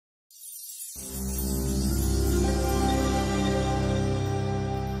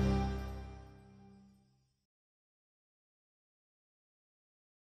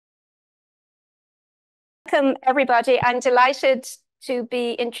Welcome, everybody. I'm delighted to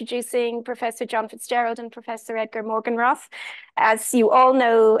be introducing Professor John FitzGerald and Professor Edgar Morgenroth. As you all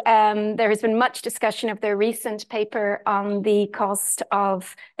know, there has been much discussion of their recent paper on the cost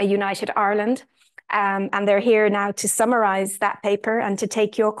of a united Ireland. And they're here now to summarize that paper and to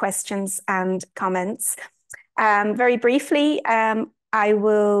take your questions and comments. Very briefly, I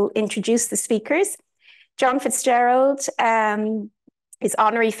will introduce the speakers. John FitzGerald is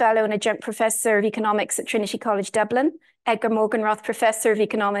Honorary Fellow and Adjunct Professor of Economics at Trinity College Dublin. Edgar Morgenroth, Professor of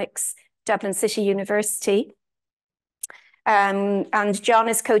Economics, Dublin City University. And John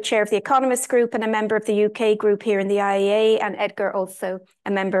is co-chair of the Economist Group and a member of the UK group here in the IIEA, and Edgar also a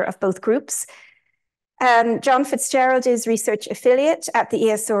member of both groups. John FitzGerald is Research Affiliate at the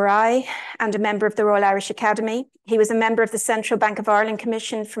ESRI and a member of the Royal Irish Academy. He was a member of the Central Bank of Ireland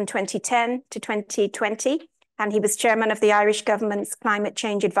Commission from 2010 to 2020, and he was chairman of the Irish Government's Climate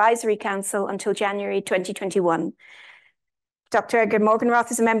Change Advisory Council until January 2021. Dr. Edgar Morgenroth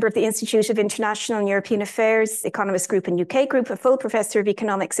is a member of the Institute of International and European Affairs, Economist Group and UK Group, a full professor of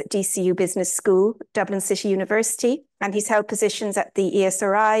economics at DCU Business School, Dublin City University, and he's held positions at the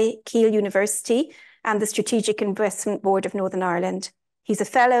ESRI, Keele University, and the Strategic Investment Board of Northern Ireland. He's a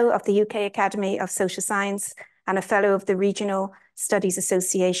fellow of the UK Academy of Social Science and a fellow of the Regional Studies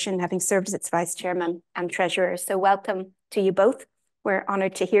Association, having served as its vice chairman and treasurer. So welcome to you both. We're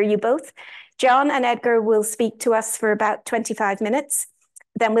honored to hear you both. John and Edgar will speak to us for about 25 minutes.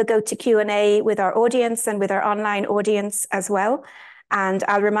 Then we'll go to Q&A with our audience and with our online audience as well. And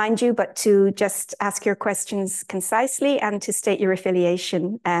I'll remind you, but to just ask your questions concisely and to state your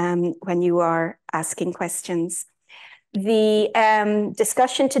affiliation when you are asking questions. The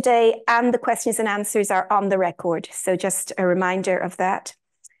discussion today and the questions and answers are on the record. So just a reminder of that.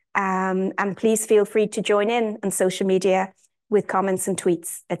 And please feel free to join in on social media with comments and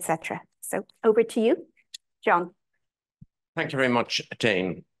tweets, etc. So over to you, John. Thank you very much,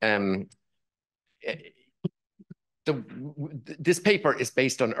 Jane. This paper is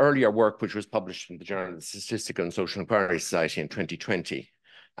based on earlier work which was published in the Journal of the Statistical and Social Inquiry Society in 2020.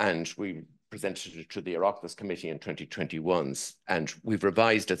 And we presented it to the Oireachtas Committee in 2021, and we've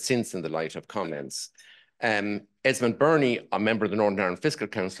revised it since in the light of comments. Esmond Burney, a member of the Northern Ireland Fiscal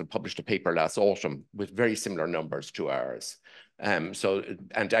Council, published a paper last autumn with very similar numbers to ours. And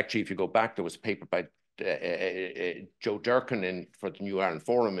actually, if you go back, there was a paper by Joe Durkin for the New Ireland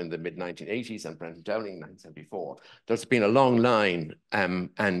Forum in the mid-1980s and Brendan Dowling in 1974. There's been a long line,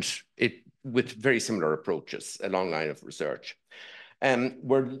 and with very similar approaches, a long line of research.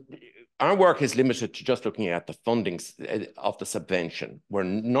 Our work is limited to just looking at the fundings of the subvention.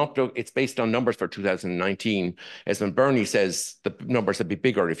 It's based on numbers for 2019. As when Bernie says the numbers would be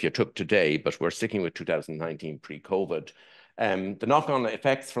bigger if you took today, but we're sticking with 2019 pre-COVID. The knock-on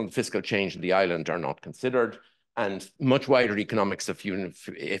effects from the fiscal change in the island are not considered, and much wider economics of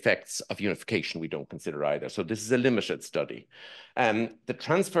effects of unification we don't consider either. So this is a limited study. The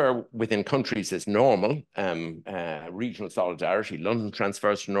transfer within countries is normal. Regional solidarity, London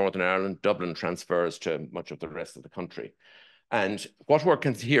transfers to Northern Ireland, Dublin transfers to much of the rest of the country. And what we're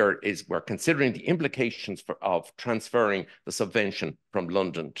here is we're considering the implications of transferring the subvention from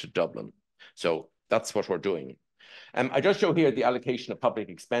London to Dublin. So that's what we're doing. I just show here the allocation of public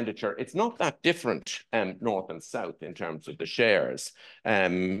expenditure. It's not that different north and south in terms of the shares.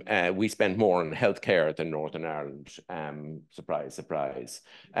 We spend more on healthcare than Northern Ireland. Surprise, surprise.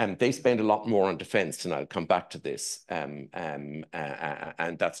 They spend a lot more on defence, and I'll come back to this. And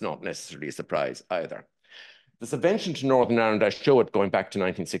that's not necessarily a surprise either. The subvention to Northern Ireland, I show it going back to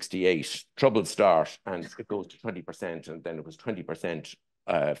 1968, troubled start, and it goes to 20%, and then it was 20%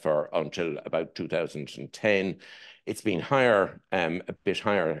 until about 2010. It's been higher, a bit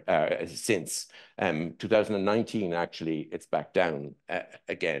higher since 2019. Actually, it's back down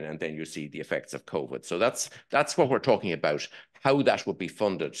again, and then you see the effects of COVID. So that's what we're talking about, how that would be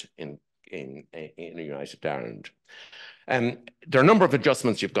funded in United Ireland. There are a number of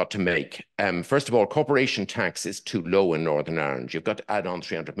adjustments you've got to make. First of all, corporation tax is too low in Northern Ireland. You've got to add on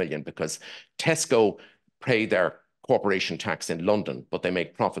 300 million because Tesco pay their corporation tax in London, but they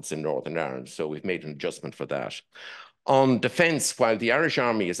make profits in Northern Ireland. So we've made an adjustment for that. On defence, while the Irish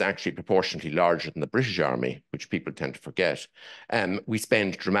Army is actually proportionately larger than the British Army, which people tend to forget, we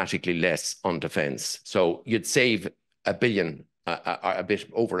spend dramatically less on defence. So you'd save a billion, a bit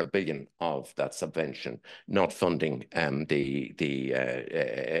over a billion of that subvention, not funding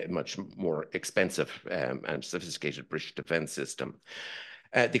the much more expensive and sophisticated British defence system.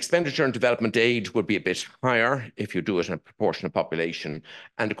 The expenditure on development aid would be a bit higher if you do it in a proportion of population.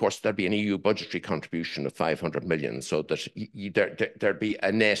 And of course, there'd be an EU budgetary contribution of 500 million, so that there'd be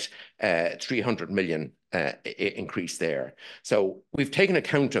a net 300 million increase there. So we've taken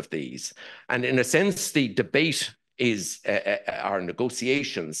account of these. And in a sense, the debate is our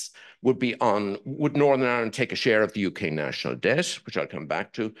negotiations would be on, would Northern Ireland take a share of the UK national debt, which I'll come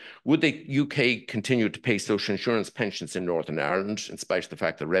back to? Would the UK continue to pay social insurance pensions in Northern Ireland, in spite of the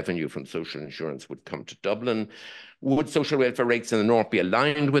fact that revenue from social insurance would come to Dublin? Would social welfare rates in the North be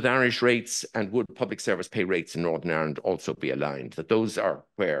aligned with Irish rates? And would public service pay rates in Northern Ireland also be aligned? That those are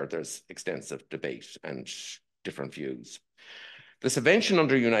where there's extensive debate and different views. The subvention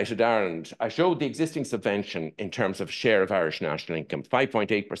under United Ireland, I showed the existing subvention in terms of share of Irish national income, 5.8%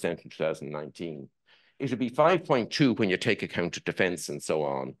 in 2019. It would be 5.2 when you take account of defence and so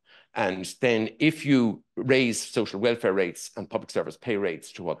on. And then if you raise social welfare rates and public service pay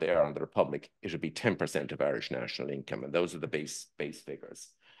rates to what they are in the Republic, it would be 10% of Irish national income. And those are the base figures.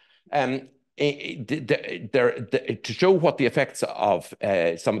 To show what the effects of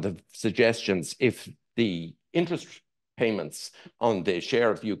some of the suggestions, if the interest payments on the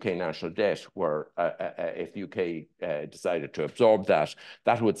share of the UK national debt were, if the UK decided to absorb that,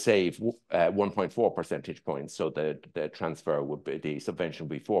 that would save 1.4 percentage points. So the transfer would be, the subvention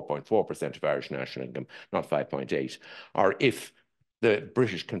would be 4.4% of Irish national income, not 5.8. Or if the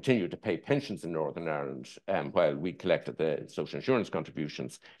British continued to pay pensions in Northern Ireland while we collected the social insurance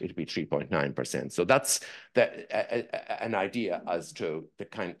contributions, it would be 3.9%. So that's an idea as to the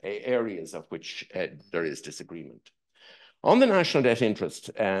kind of areas of which there is disagreement. On the national debt interest,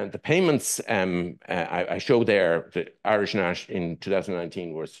 the payments, I show there that Irish in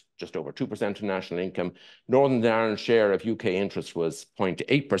 2019 was just over 2% of national income. Northern Ireland's share of UK interest was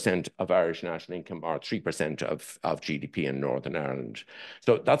 0.8% of Irish national income, or 3% of GDP in Northern Ireland.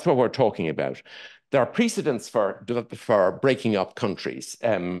 So that's what we're talking about. There are precedents for breaking up countries.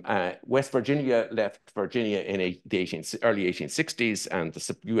 West Virginia left Virginia in the early 1860s, and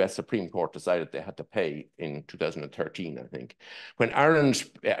the US Supreme Court decided they had to pay in 2013, I think. When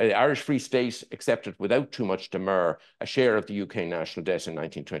the Irish Free State accepted without too much demur a share of the UK national debt in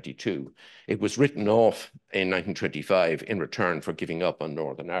 1922, it was written off in 1925 in return for giving up on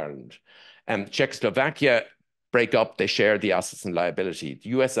Northern Ireland. Czechoslovakia break up, they shared the assets and liability.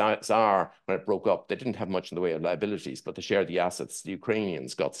 The USSR, when it broke up, they didn't have much in the way of liabilities, but they shared the assets. The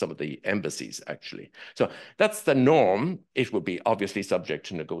Ukrainians got some of the embassies, actually. So that's the norm. It would be obviously subject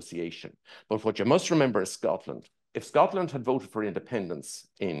to negotiation. But what you must remember is Scotland. If Scotland had voted for independence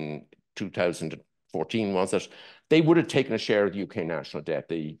in 2014, was it, they would have taken a share of the UK national debt.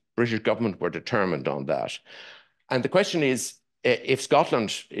 The British government were determined on that. And the question is, if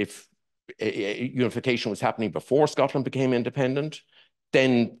unification was happening before Scotland became independent,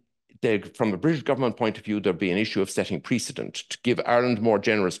 then from a British government point of view, there'd be an issue of setting precedent. To give Ireland more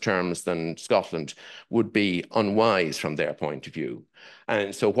generous terms than Scotland would be unwise from their point of view.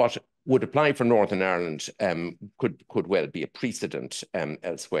 And so what would apply for Northern Ireland could well be a precedent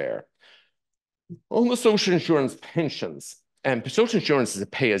elsewhere. On the social insurance pensions, social insurance is a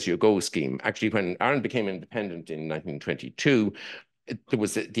pay-as-you-go scheme. Actually, when Ireland became independent in 1922, there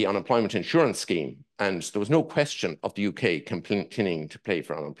was the unemployment insurance scheme, and there was no question of the UK continuing to pay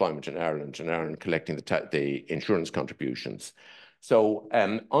for unemployment in Ireland, and Ireland collecting the insurance contributions. So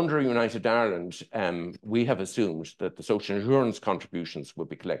under United Ireland, we have assumed that the social insurance contributions would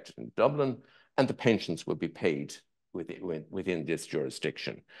be collected in Dublin and the pensions would be paid within this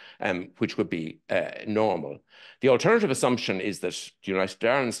jurisdiction, which would be normal. The alternative assumption is that United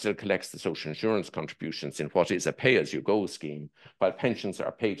Ireland still collects the social insurance contributions in what is a pay-as-you-go scheme, while pensions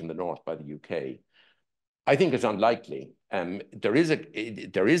are paid in the North by the UK. I think it's unlikely. There is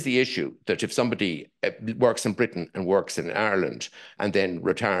the issue that if somebody works in Britain and works in Ireland and then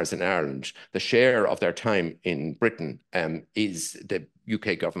retires in Ireland, the share of their time in Britain is the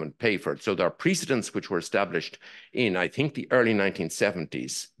UK government pay for it. So there are precedents which were established in, I think, the early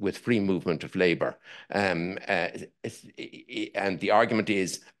 1970s with free movement of labour. And the argument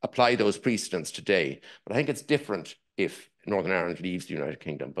is apply those precedents today. But I think it's different if Northern Ireland leaves the United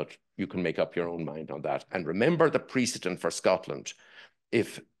Kingdom, but you can make up your own mind on that. And remember the precedent for Scotland.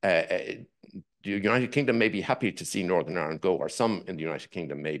 If the United Kingdom may be happy to see Northern Ireland go, or some in the United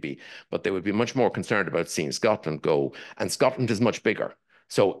Kingdom may be, but they would be much more concerned about seeing Scotland go. And Scotland is much bigger.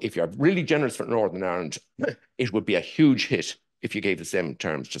 So if you're really generous for Northern Ireland, it would be a huge hit if you gave the same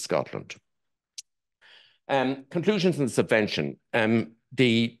terms to Scotland. Conclusions on the subvention.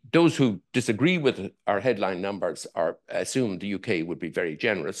 Those who disagree with our headline numbers assume the UK would be very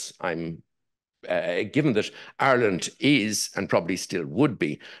generous. I'm given that Ireland is, and probably still would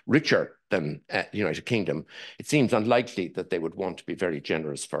be, richer than the United Kingdom, it seems unlikely that they would want to be very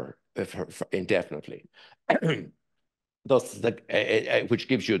generous for indefinitely. thus, which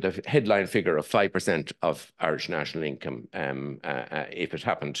gives you the headline figure of 5% of Irish national income if it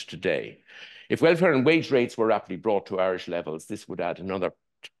happened today. If welfare and wage rates were rapidly brought to Irish levels, this would add another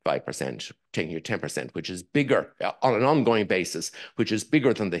 5%, taking you 10%, which is bigger on an ongoing basis, which is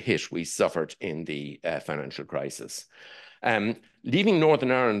bigger than the hit we suffered in the financial crisis. Leaving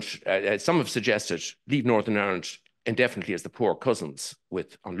Northern Ireland, some have suggested, leave Northern Ireland indefinitely as the poor cousins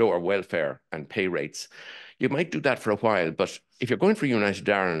on lower welfare and pay rates. You might do that for a while, but if you're going for United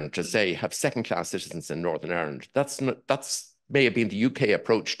Ireland to say have second-class citizens in Northern Ireland, that's may have been the UK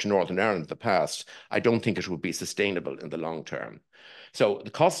approach to Northern Ireland in the past. I don't think it would be sustainable in the long term. So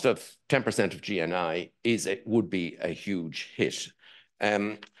the cost of 10% of GNI would be a huge hit.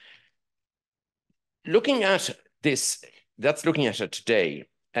 Looking at this, that's looking at it today.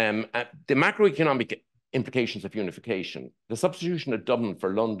 The macroeconomic implications of unification, the substitution of Dublin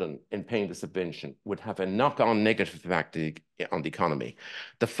for London in paying the subvention would have a knock-on negative effect on the economy.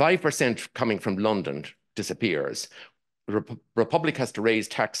 The 5% coming from London disappears. The Republic has to raise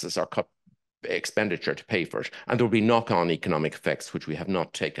taxes or cut expenditure to pay for it, and there will be knock-on economic effects which we have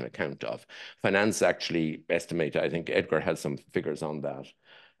not taken account of. Finance actually estimate, I think Edgar has some figures on that.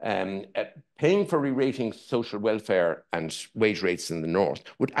 Paying for re-rating social welfare and wage rates in the north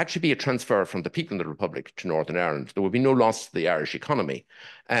would actually be a transfer from the people in the Republic to Northern Ireland. There would be no loss to the Irish economy.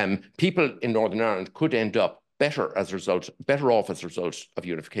 People in Northern Ireland could end up better off as a result of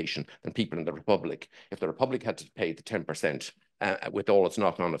unification than people in the Republic. If the Republic had to pay the 10% with all its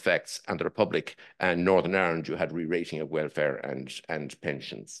knock-on effects, and the Republic and Northern Ireland, you had re-rating of welfare and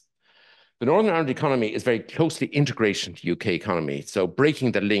pensions. The Northern Ireland economy is very closely integrated into the UK economy. So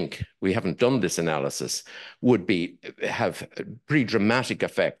breaking the link, we haven't done this analysis, would have pretty dramatic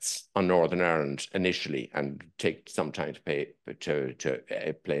effects on Northern Ireland initially and take some time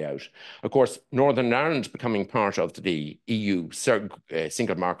to play out. Of course, Northern Ireland becoming part of the EU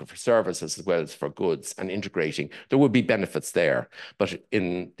single market for services as well as for goods and integrating, there would be benefits there. But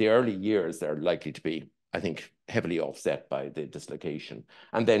in the early years, they're likely to be, I think, heavily offset by the dislocation.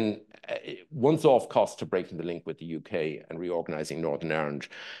 And then once-off costs to breaking the link with the UK and reorganising Northern Ireland,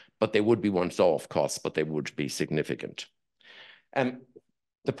 but they would be once-off costs, but they would be significant.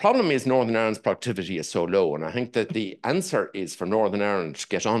 The problem is Northern Ireland's productivity is so low, and I think that the answer is for Northern Ireland to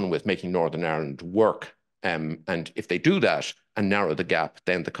get on with making Northern Ireland work. And if they do that and narrow the gap,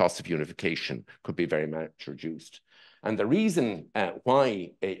 then the cost of unification could be very much reduced. And the reason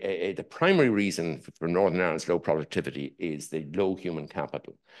the primary reason for Northern Ireland's low productivity is the low human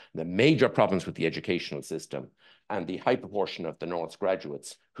capital, the major problems with the educational system, and the high proportion of the North's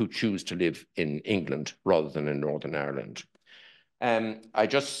graduates who choose to live in England rather than in Northern Ireland. I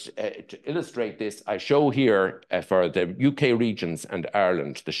just, to illustrate this, I show here for the UK regions and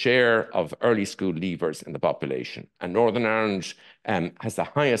Ireland, the share of early school leavers in the population. And Northern Ireland has the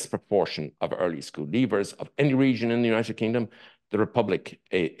highest proportion of early school leavers of any region in the United Kingdom. The Republic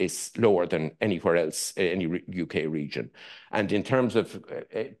is lower than anywhere else, any UK region. And in terms of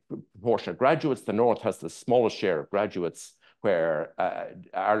proportion of graduates, the North has the smallest share of graduates, where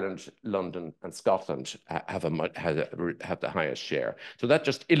Ireland, London, and Scotland have the highest share. So that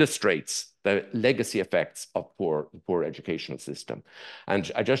just illustrates the legacy effects of poor educational system.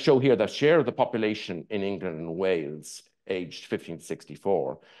 And I just show here the share of the population in England and Wales aged 15 to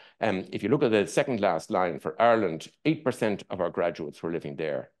 64. If you look at the second last line for Ireland, 8% of our graduates were living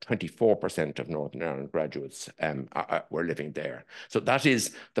there. 24% of Northern Ireland graduates were living there. So that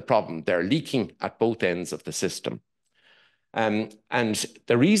is the problem. They're leaking at both ends of the system. And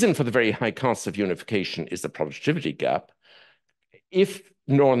the reason for the very high costs of unification is the productivity gap. If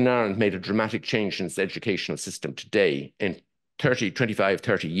Northern Ireland made a dramatic change in its educational system today, in 25,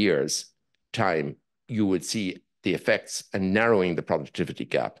 30 years' time, you would see the effects and narrowing the productivity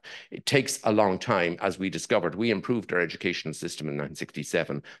gap. It takes a long time. As we discovered, we improved our educational system in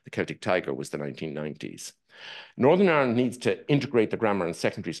 1967. The Celtic Tiger was the 1990s. Northern Ireland needs to integrate the grammar and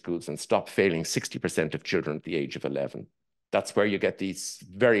secondary schools and stop failing 60% of children at the age of 11. That's where you get these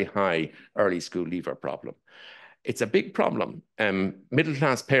very high early school leaver problem. It's a big problem.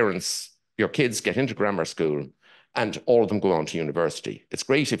 Middle-class parents, your kids get into grammar school and all of them go on to university. It's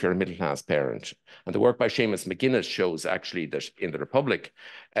great if you're a middle-class parent. And the work by Seamus McGuinness shows actually that in the Republic,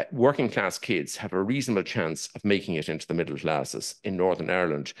 working-class kids have a reasonable chance of making it into the middle classes. In Northern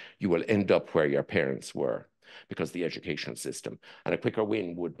Ireland, you will end up where your parents were because of the educational system. And a quicker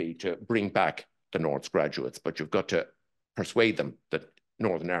win would be to bring back the North's graduates, but you've got to persuade them that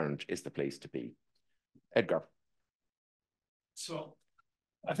Northern Ireland is the place to be. Edgar. So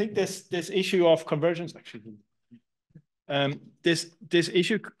I think this issue of convergence, actually, this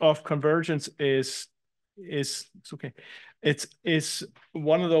issue of convergence is it's okay. It's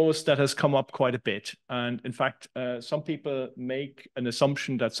one of those that has come up quite a bit. And in fact, some people make an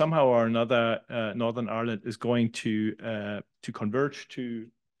assumption that somehow or another Northern Ireland is going to converge to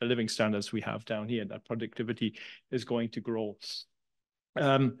the living standards we have down here, that productivity is going to grow.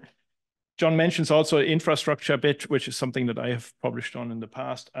 John mentions also infrastructure a bit, which is something that I have published on in the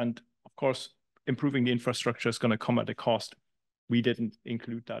past. And of course, improving the infrastructure is going to come at a cost. We didn't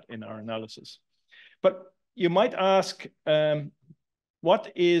include that in our analysis. But you might ask, what's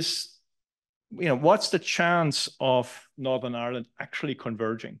the chance of Northern Ireland actually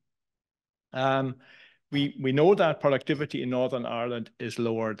converging? We know that productivity in Northern Ireland is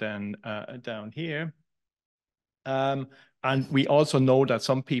lower than down here. And we also know that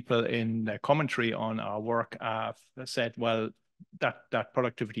some people in the commentary on our work have said, well, that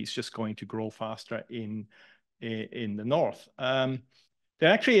productivity is just going to grow faster in the north.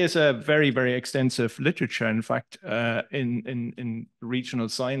 There actually is a very, very extensive literature. In fact, in regional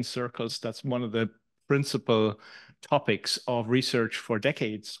science circles, that's one of the principal topics of research for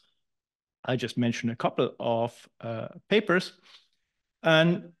decades. I just mentioned a couple of papers.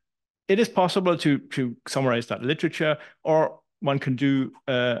 And it is possible to summarize that literature, or one can do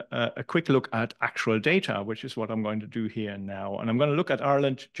a quick look at actual data, which is what I'm going to do here now. And I'm going to look at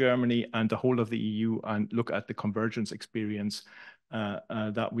Ireland, Germany, and the whole of the EU, and look at the convergence experience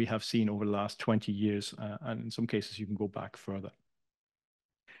that we have seen over the last 20 years. And in some cases, you can go back further.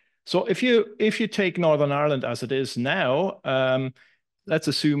 So if you take Northern Ireland as it is now, let's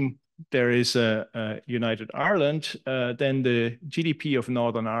assume there is a united Ireland, then the GDP of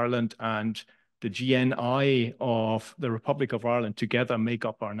Northern Ireland and the GNI of the Republic of Ireland together make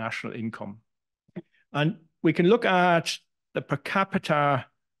up our national income. And we can look at the per capita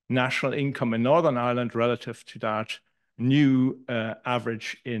national income in Northern Ireland relative to that new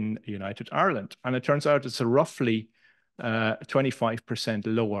average in United Ireland. And it turns out it's a roughly 25%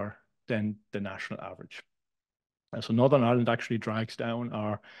 lower than the national average. And so Northern Ireland actually drags down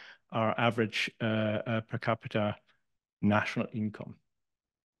our average per capita national income.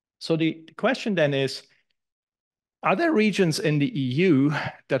 So the question then is, are there regions in the EU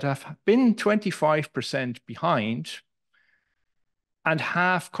that have been 25% behind and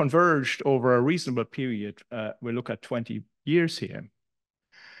have converged over a reasonable period? We look at 20 years here.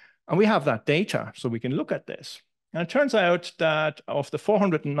 And we have that data, so we can look at this. And it turns out that of the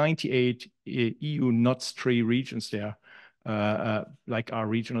 498 EU NUTS 3 regions there, like our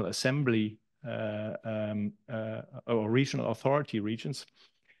regional assembly or regional authority regions,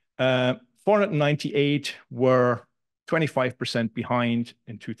 498 were 25% behind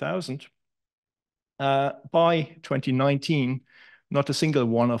in 2000. By 2019, not a single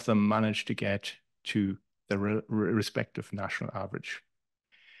one of them managed to get to the respective national average.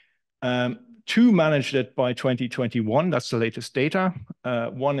 Two managed it by 2021, that's the latest data,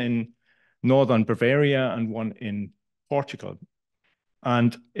 one in northern Bavaria and one in Portugal.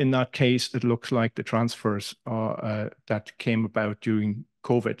 And in that case, it looks like the transfers that came about during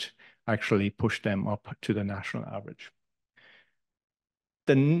COVID actually pushed them up to the national average.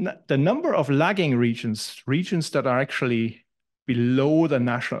 The number of lagging regions that are actually below the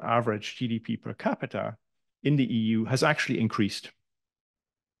national average GDP per capita in the EU has actually increased.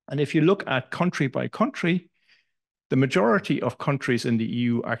 And if you look at country by country, the majority of countries in the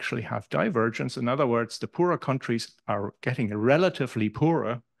EU actually have divergence. In other words, the poorer countries are getting relatively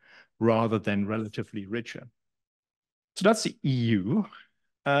poorer rather than relatively richer. So that's the EU.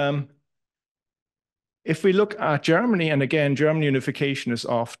 If we look at Germany, and again, German unification is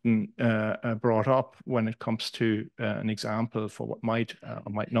often brought up when it comes to an example for what might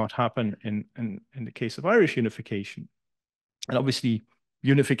or might not happen in the case of Irish unification. And obviously,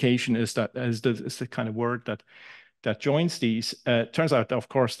 unification is the kind of word that joins these. Turns out, of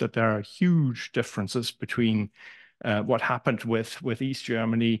course, that there are huge differences between what happened with East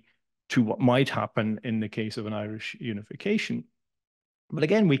Germany to what might happen in the case of an Irish unification. But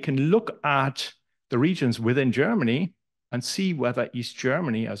again, we can look at the regions within Germany and see whether East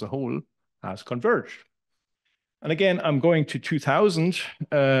Germany as a whole has converged. And again, I'm going to 2000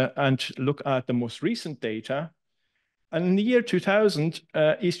 and look at the most recent data. And in the year 2000,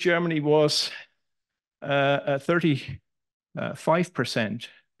 East Germany was 35%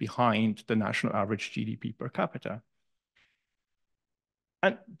 behind the national average GDP per capita.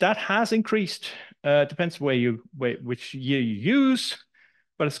 And that has increased, depends which year you use,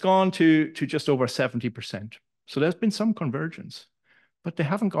 but it's gone to just over 70%. So there's been some convergence, but they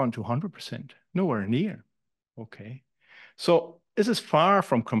haven't gone to 100%, nowhere near. Okay, so this is far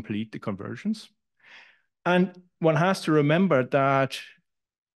from complete, the convergence. And one has to remember that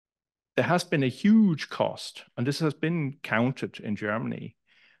there has been a huge cost, and this has been counted in Germany.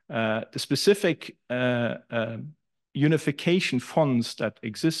 The specific unification funds that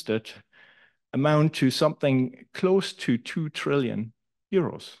existed amount to something close to 2 trillion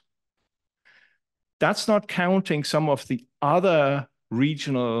euros. That's not counting some of the other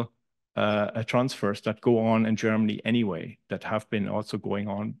regional transfers that go on in Germany anyway, that have been also going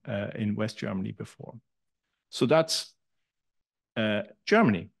on in West Germany before. So that's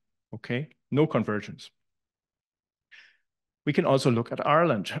Germany, okay? No convergence. We can also look at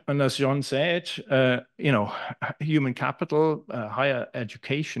Ireland. And as John said, you know, human capital, higher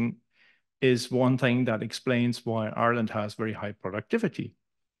education is one thing that explains why Ireland has very high productivity.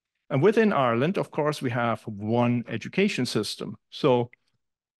 And within Ireland, of course, we have one education system. So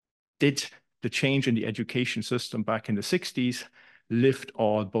did the change in the education system back in the 60s lift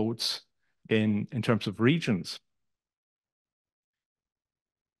all boats in terms of regions?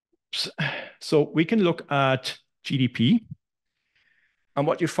 So we can look at GDP. And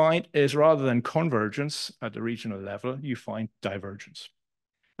what you find is rather than convergence at the regional level, you find divergence.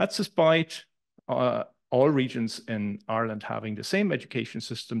 That's despite all regions in Ireland having the same education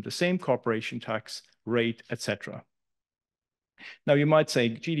system, the same corporation tax rate, etc. Now, you might say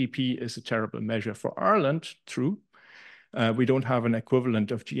GDP is a terrible measure for Ireland. True. We don't have an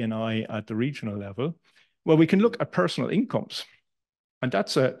equivalent of GNI at the regional level. Well, we can look at personal incomes. And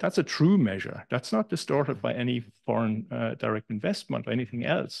that's a true measure. That's not distorted by any foreign direct investment or anything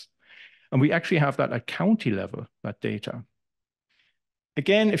else. And we actually have that at county level, that data.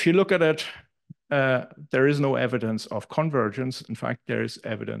 Again, if you look at it, there is no evidence of convergence. In fact, there is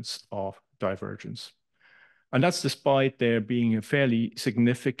evidence of divergence. And that's despite there being a fairly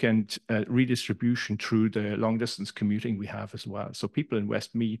significant redistribution through the long distance commuting we have as well. So people in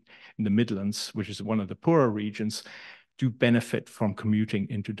Westmeath, in the Midlands, which is one of the poorer regions, do benefit from commuting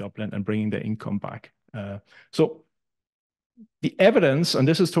into Dublin and bringing their income back. So the evidence, and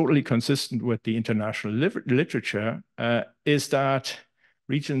this is totally consistent with the international literature, is that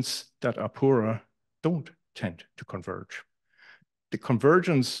regions that are poorer don't tend to converge. The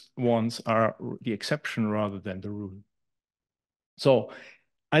convergence ones are the exception rather than the rule. So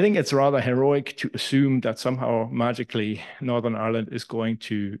I think it's rather heroic to assume that somehow magically Northern Ireland is going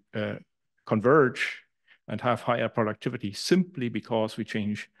to converge and have higher productivity simply because we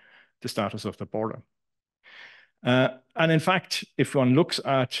change the status of the border. And in fact, if one looks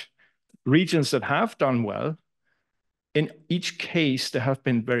at regions that have done well, in each case, there have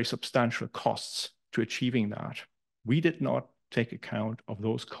been very substantial costs to achieving that. We did not take account of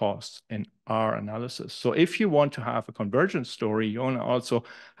those costs in our analysis. So if you want to have a convergence story, you also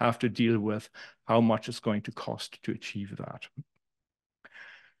have to deal with how much it's going to cost to achieve that.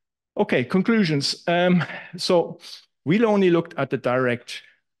 Okay, conclusions. So we only looked at the direct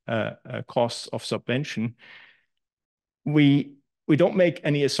costs of subvention. We don't make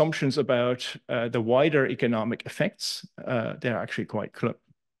any assumptions about the wider economic effects. They're actually quite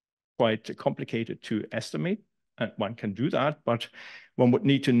complicated to estimate, and one can do that, but one would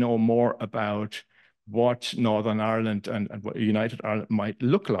need to know more about what Northern Ireland and what United Ireland might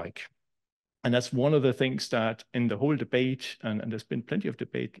look like. And that's one of the things that in the whole debate, and there's been plenty of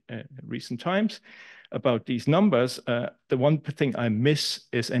debate in recent times about these numbers, the one thing I miss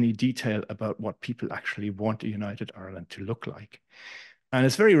is any detail about what people actually want a United Ireland to look like. And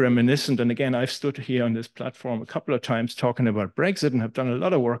it's very reminiscent. And again, I've stood here on this platform a couple of times talking about Brexit and have done a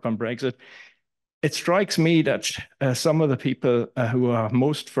lot of work on Brexit. It strikes me that some of the people who are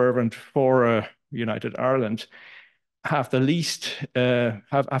most fervent for United Ireland have the least,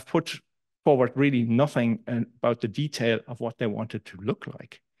 have put forward really nothing about the detail of what they want it to look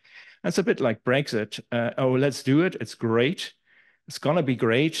like. And it's a bit like Brexit. Oh, let's do it. It's great. It's going to be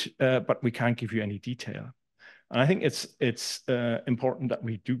great, but we can't give you any detail. And I think it's important that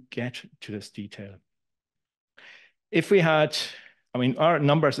we do get to this detail. If we had, I mean, our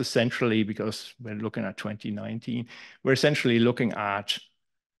numbers essentially, because we're looking at 2019, we're essentially looking at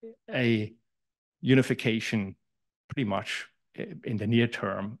a unification pretty much in the near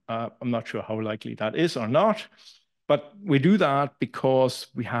term. I'm not sure how likely that is or not, but we do that because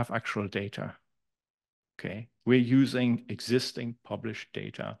we have actual data, okay? We're using existing published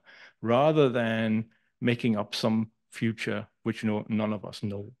data rather than making up some future which none of us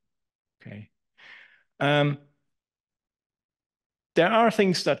know, okay? There are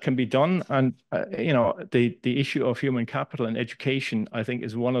things that can be done, and you know, the issue of human capital and education, I think,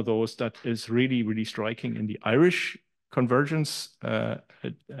 is one of those that is really, really striking in the Irish convergence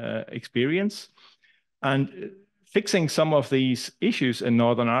experience. And fixing some of these issues in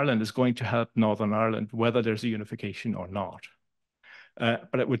Northern Ireland is going to help Northern Ireland, whether there's a unification or not.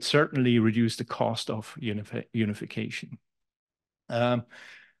 but it would certainly reduce the cost of unification.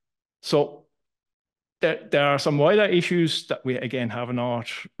 So there are some wider issues that we, again, have not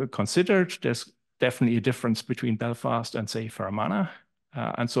considered. There's definitely a difference between Belfast and, say, Fermanagh.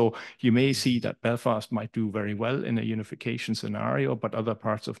 And so you may see that Belfast might do very well in a unification scenario, but other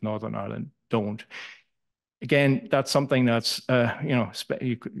parts of Northern Ireland don't. Again, that's something that's, you know,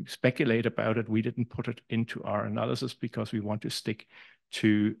 you could speculate about it. We didn't put it into our analysis because we want to stick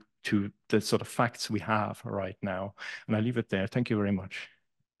to the sort of facts we have right now. And I'll leave it there. Thank you very much.